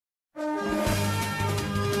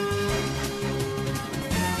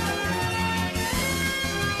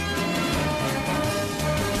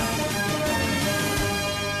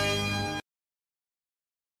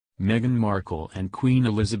Meghan Markle and Queen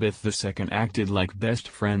Elizabeth II acted like best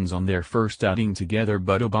friends on their first outing together,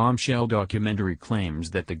 but a bombshell documentary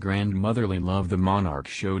claims that the grandmotherly love the monarch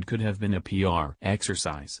showed could have been a PR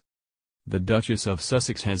exercise. The Duchess of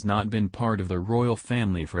Sussex has not been part of the royal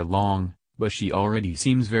family for long, but she already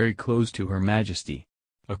seems very close to Her Majesty.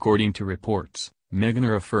 According to reports, Meghan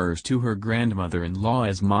refers to her grandmother-in-law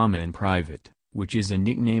as Mama in private, which is a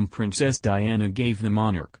nickname Princess Diana gave the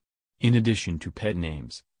monarch. In addition to pet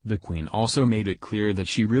names, the Queen also made it clear that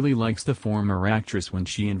she really likes the former actress when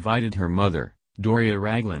she invited her mother, Doria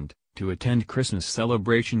Ragland, to attend Christmas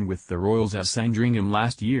celebration with the royals at Sandringham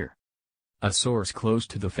last year. A source close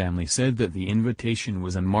to the family said that the invitation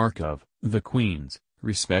was a mark of the Queen's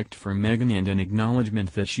respect for Meghan and an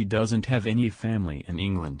acknowledgement that she doesn't have any family in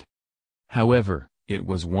England. However, it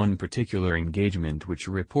was one particular engagement which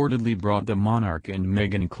reportedly brought the monarch and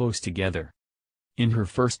Meghan close together. In her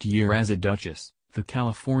first year as a Duchess, the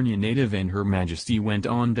California native and Her Majesty went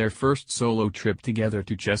on their first solo trip together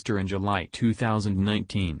to Chester in July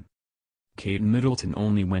 2019. Kate Middleton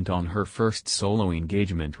only went on her first solo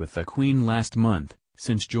engagement with the Queen last month,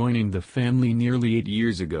 since joining the family nearly 8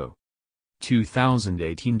 years ago.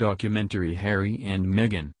 2018 documentary Harry and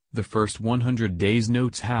Meghan, The First 100 Days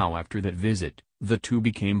notes how after that visit, the two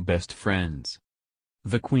became best friends.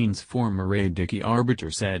 The Queen's former aide-de-camp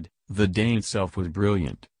arbiter said, "The day itself was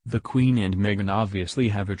brilliant. The Queen and Meghan obviously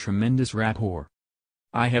have a tremendous rapport.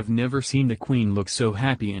 I have never seen the Queen look so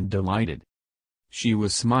happy and delighted. She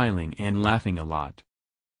was smiling and laughing a lot."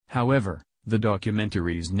 However, the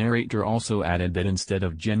documentary's narrator also added that instead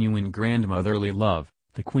of genuine grandmotherly love,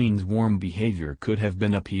 the Queen's warm behavior could have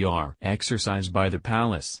been a PR exercise by the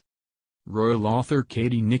palace. Royal author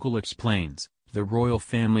Katie Nicholl explains, "The royal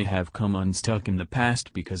family have come unstuck in the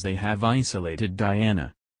past because they have isolated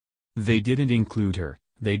Diana. They didn't include her,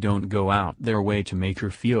 they don't go out their way to make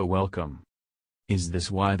her feel welcome. Is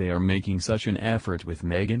this why they are making such an effort with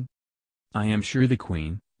Meghan? I am sure the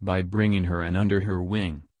Queen, by bringing her in under her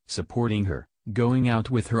wing, supporting her, going out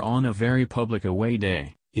with her on a very public away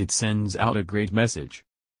day, it sends out a great message."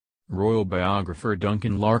 Royal biographer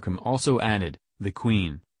Duncan Larcombe also added, "The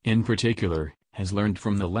Queen, in particular, has learned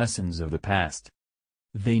from the lessons of the past.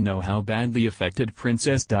 They know how badly affected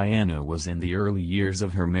Princess Diana was in the early years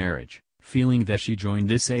of her marriage, feeling that she joined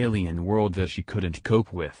this alien world that she couldn't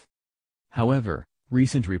cope with." However,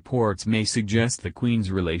 recent reports may suggest the Queen's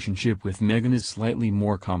relationship with Meghan is slightly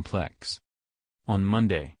more complex. On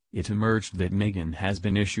Monday, it emerged that Meghan has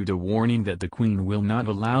been issued a warning that the Queen will not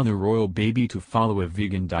allow the royal baby to follow a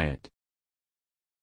vegan diet.